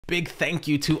Big thank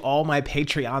you to all my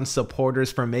Patreon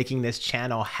supporters for making this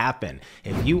channel happen.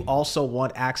 If you also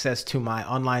want access to my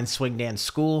online swing dance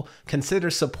school, consider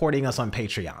supporting us on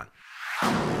Patreon.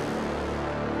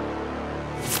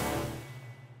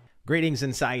 Greetings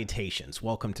and salutations.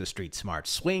 Welcome to Street Smart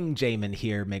Swing. Jamin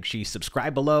here. Make sure you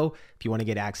subscribe below if you want to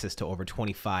get access to over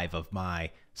 25 of my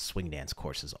swing dance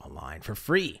courses online for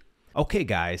free. Okay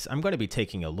guys, I'm going to be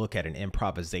taking a look at an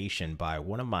improvisation by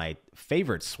one of my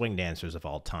favorite swing dancers of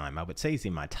all time. I would say he's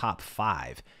in my top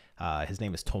 5. His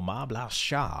name is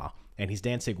Blacharz, and he's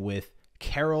dancing with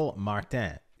Carole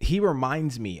Martin. He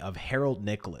reminds me of Harold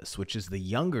Nicholas, which is the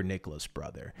younger Nicholas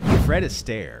brother. Fred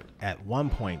Astaire at one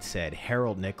point said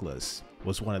Harold Nicholas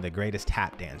was one of the greatest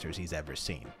tap dancers he's ever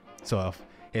seen. So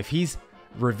if he's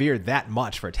revered that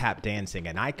much for tap dancing,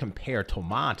 and I compare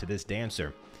Thomas to this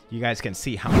dancer, you guys can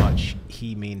see how much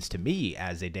he means to me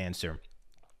as a dancer.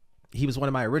 He was one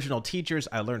of my original teachers.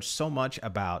 I learned so much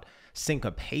about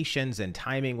syncopations and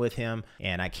timing with him,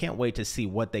 and I can't wait to see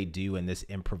what they do in this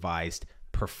improvised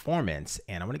performance,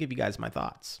 and I'm going to give you guys my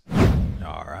thoughts.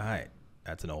 All right,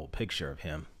 that's an old picture of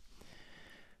him.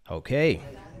 Okay,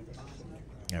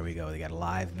 there we go. They got a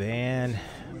live band.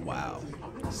 Wow,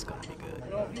 this is going to be good.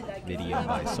 Video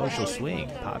by Social Swing,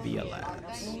 Pavia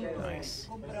Labs. Nice.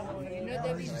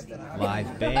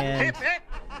 Live band.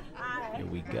 Here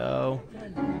we go.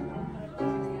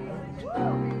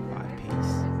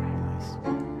 5-piece.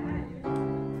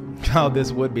 Nice. Oh,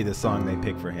 this would be the song they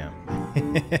pick for him.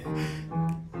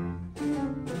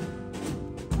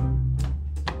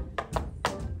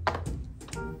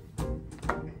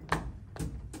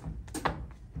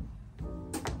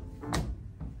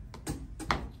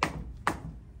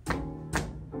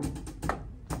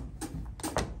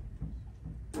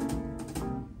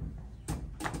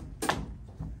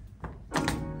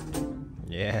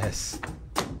 Yes.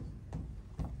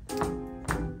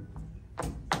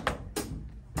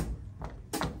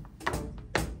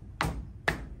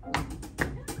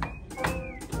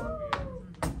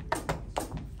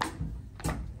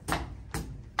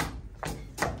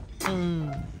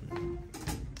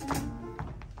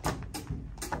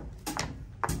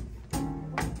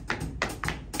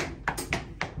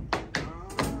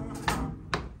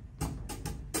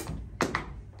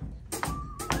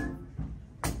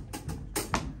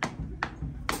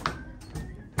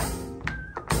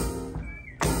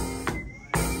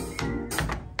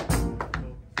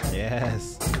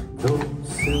 Yes.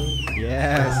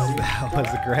 Yes, that was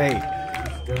great.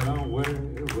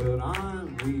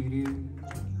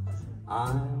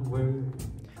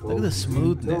 Look at the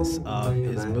smoothness of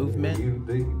his movement.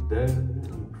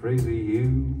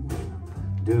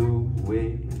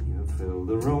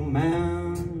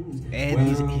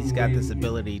 And he's got this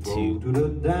ability to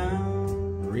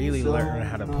really learn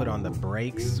how to put on the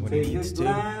brakes when he needs to.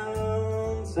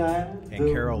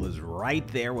 And Carole is right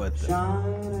there with them.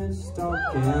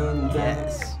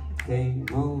 Yes. Came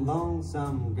along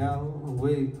some gal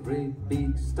with great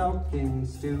big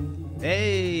stockings too.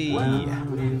 Hey! When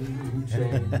you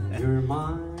change your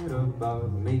mind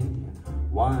about me,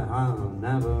 why I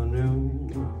never knew.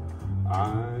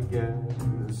 I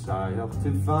guess I have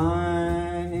to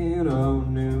find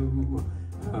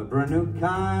a brand new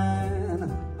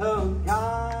kind of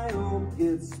guy who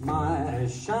gets my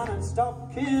shining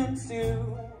stockings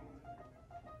too.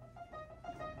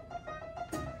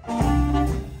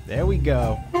 There we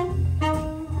go.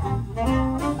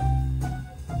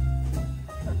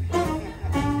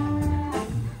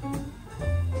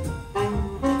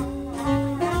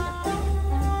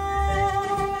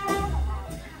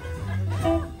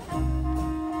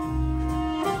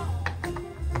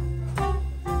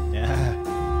 Yeah.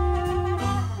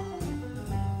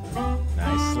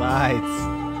 Nice slides.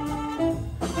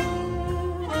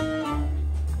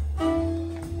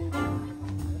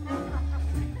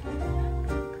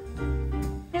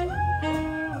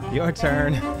 Your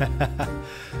turn.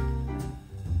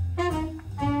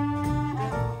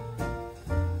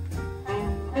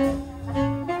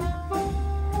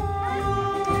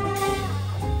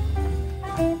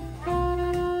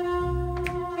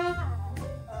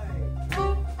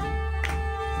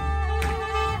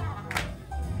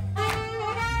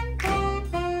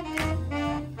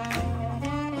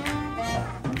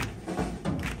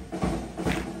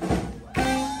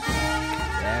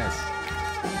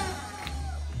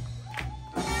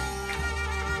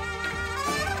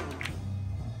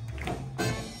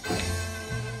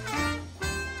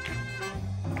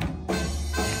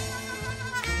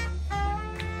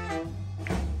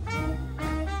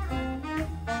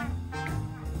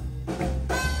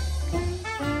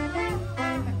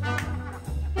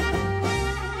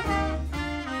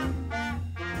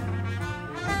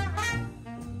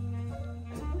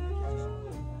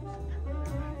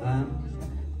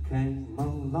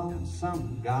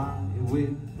 some guy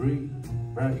with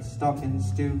bright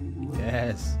stockings too.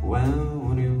 Yes.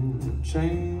 When you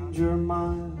change your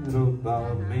mind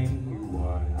about me,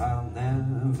 why I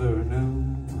never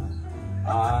knew.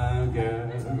 I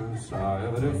guess I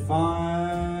have to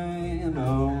find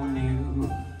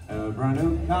a brand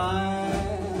new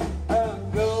kind.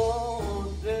 And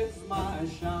gold is my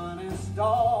shining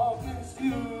stockings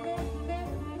too.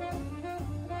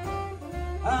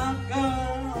 And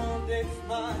gold is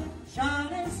my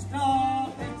shining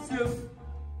stockings too.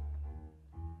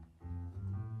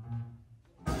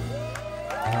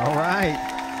 All right.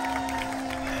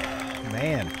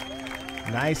 Man,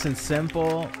 nice and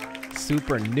simple,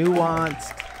 super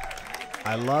nuanced.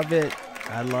 I love it.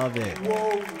 I love it.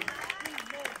 Whoa.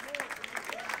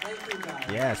 Thank you, guys.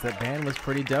 Yes, that band was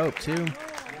pretty dope too.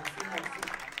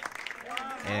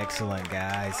 Excellent,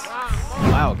 guys.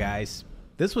 Wow, guys.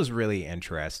 This was really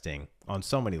interesting on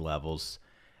so many levels.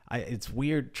 It's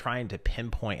weird trying to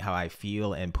pinpoint how I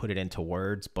feel and put it into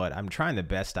words, but I'm trying the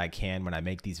best I can when I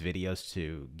make these videos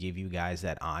to give you guys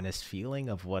that honest feeling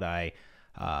of what I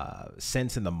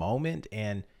sense in the moment.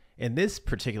 And in this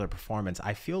particular performance,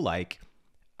 I feel like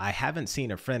I haven't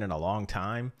seen a friend in a long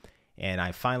time, and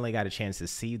I finally got a chance to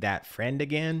see that friend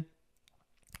again.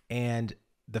 And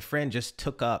the friend just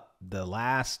took up the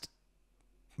last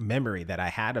memory that I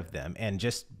had of them and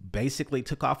just basically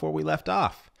took off where we left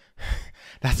off.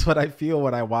 That's what I feel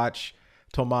when I watch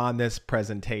Thomas in this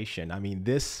presentation. I mean,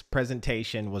 this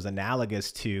presentation was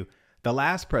analogous to the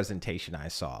last presentation I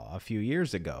saw a few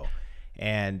years ago.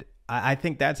 And I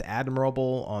think that's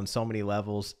admirable on so many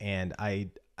levels. And I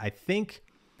think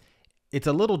it's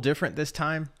a little different this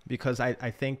time because I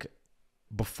think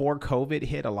before COVID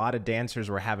hit, a lot of dancers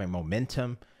were having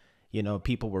momentum. You know,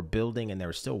 people were building and they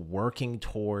were still working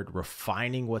toward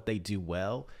refining what they do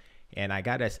well. And I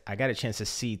got a chance to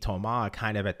see Thomas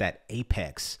kind of at that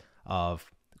apex of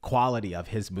quality of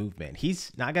his movement.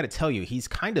 Now I got to tell you, he's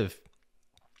kind of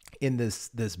in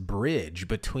this bridge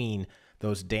between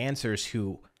those dancers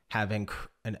who have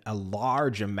a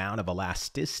large amount of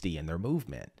elasticity in their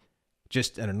movement,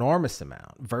 just an enormous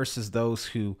amount, versus those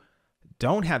who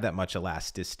don't have that much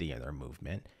elasticity in their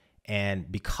movement. And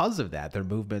because of that, their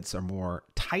movements are more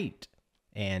tight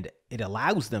and it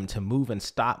allows them to move and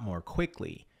stop more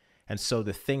quickly. And so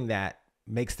the thing that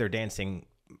makes their dancing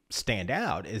stand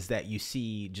out is that you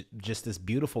see just this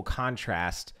beautiful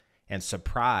contrast and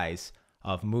surprise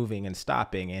of moving and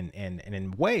stopping and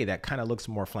in a way that kind of looks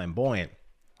more flamboyant.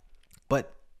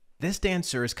 But this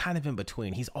dancer is kind of in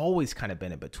between. He's always kind of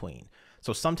been in between.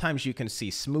 So sometimes you can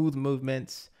see smooth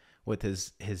movements with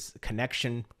his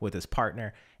connection with his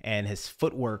partner, and his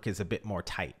footwork is a bit more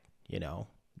tight. You know,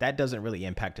 that doesn't really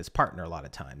impact his partner a lot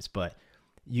of times, but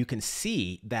you can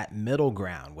see that middle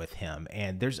ground with him.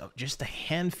 And there's just a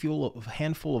handful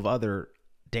of other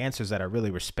dancers that I really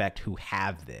respect who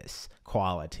have this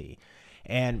quality.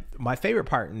 And my favorite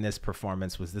part in this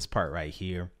performance was this part right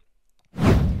here.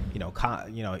 You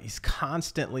know, he's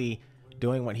constantly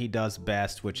doing what he does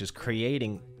best, which is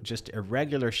creating just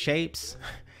irregular shapes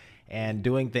and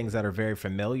doing things that are very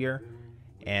familiar.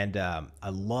 And I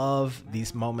love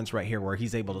these moments right here where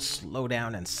he's able to slow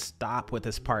down and stop with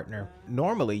his partner.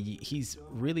 Normally, he's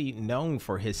really known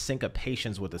for his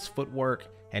syncopations with his footwork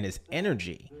and his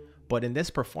energy. But in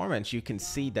this performance, you can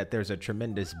see that there's a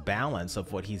tremendous balance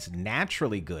of what he's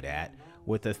naturally good at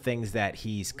with the things that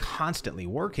he's constantly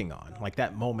working on. Like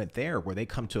that moment there where they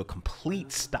come to a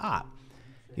complete stop.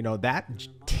 You know, that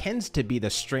tends to be the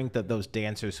strength of those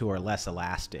dancers who are less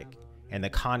elastic. And the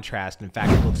contrast, in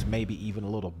fact, it looks maybe even a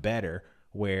little better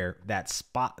where that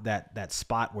spot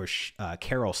where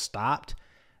Carole stopped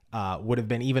would have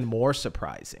been even more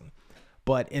surprising.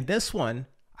 But in this one,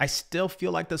 I still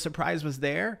feel like the surprise was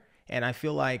there, and I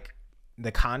feel like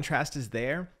the contrast is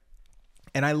there.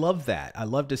 And I love that. I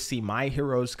love to see my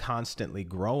heroes constantly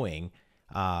growing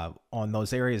on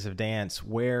those areas of dance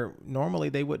where normally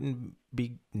they wouldn't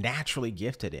be naturally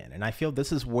gifted in. And I feel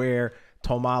this is where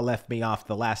Thomas left me off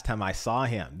the last time I saw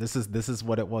him. This is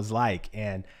what it was like.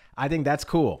 And I think that's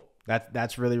cool.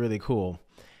 That's really, really cool.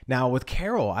 Now with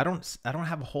Carole, I don't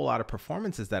have a whole lot of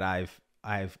performances that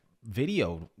I've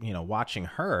videoed, you know, watching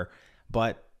her,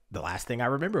 but the last thing I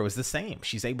remember was the same.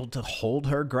 She's able to hold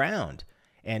her ground.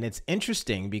 And it's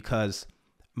interesting because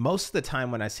most of the time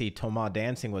when I see Thomas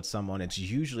dancing with someone, it's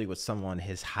usually with someone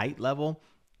his height level.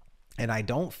 And I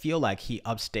don't feel like he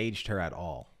upstaged her at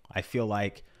all. I feel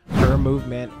like her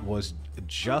movement was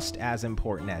just as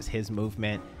important as his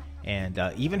movement. And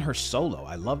even her solo,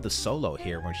 I love the solo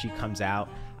here when she comes out.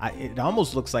 It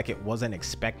almost looks like it wasn't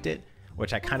expected,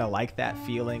 which I kind of like that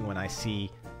feeling when I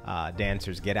see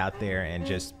dancers get out there and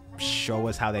just show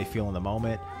us how they feel in the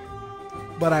moment.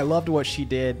 But I loved what she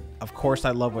did. Of course,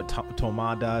 I love what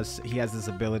Thomas does. He has this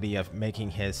ability of making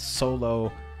his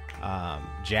solo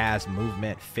jazz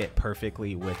movement fit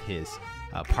perfectly with his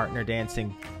partner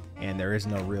dancing, and there is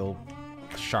no real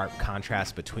sharp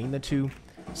contrast between the two.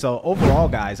 So overall,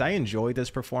 guys, I enjoyed this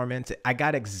performance. I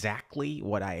got exactly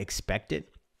what I expected.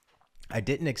 I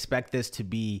didn't expect this to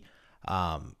be,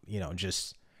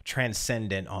 just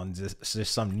transcendent on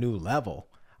just some new level.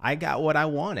 I got what I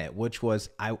wanted, which was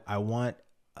I want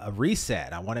a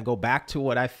reset. I want to go back to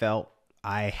what I felt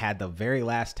I had the very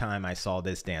last time I saw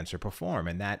this dancer perform.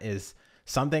 And that is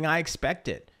something I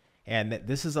expected. And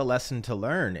this is a lesson to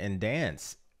learn in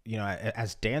dance. You know,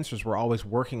 as dancers, we're always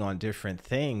working on different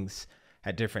things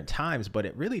at different times, but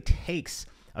it really takes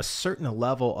a certain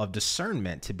level of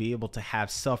discernment to be able to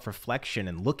have self-reflection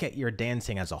and look at your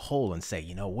dancing as a whole and say,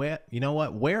 you know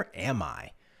what, where am I?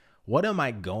 What am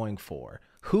I going for?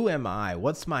 Who am I?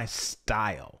 What's my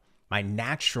style? My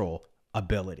natural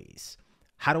abilities?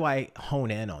 How do I hone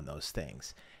in on those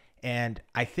things? And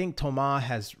I think Thomas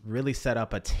has really set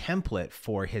up a template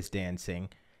for his dancing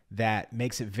that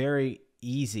makes it very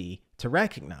easy to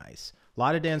recognize. A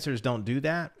lot of dancers don't do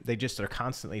that. They just are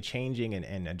constantly changing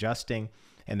and adjusting,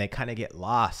 and they kind of get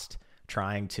lost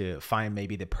trying to find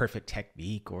maybe the perfect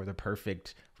technique or the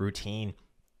perfect routine.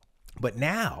 But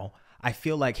now I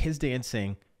feel like his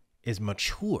dancing is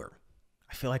mature.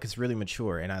 I feel like it's really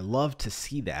mature, and I love to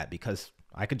see that because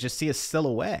I could just see a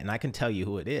silhouette and I can tell you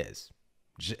who it is.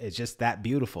 It's just that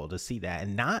beautiful to see that,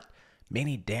 and not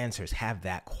many dancers have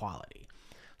that quality.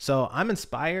 So I'm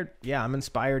inspired. Yeah, I'm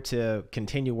inspired to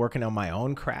continue working on my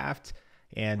own craft,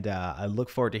 and I look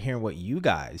forward to hearing what you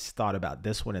guys thought about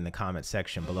this one in the comment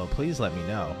section below. Please let me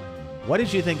know. What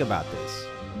did you think about this?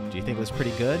 Do you think it was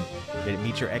pretty good? Did it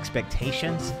meet your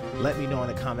expectations? Let me know in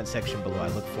the comment section below. I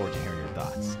look forward to hearing your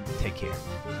thoughts. Take care.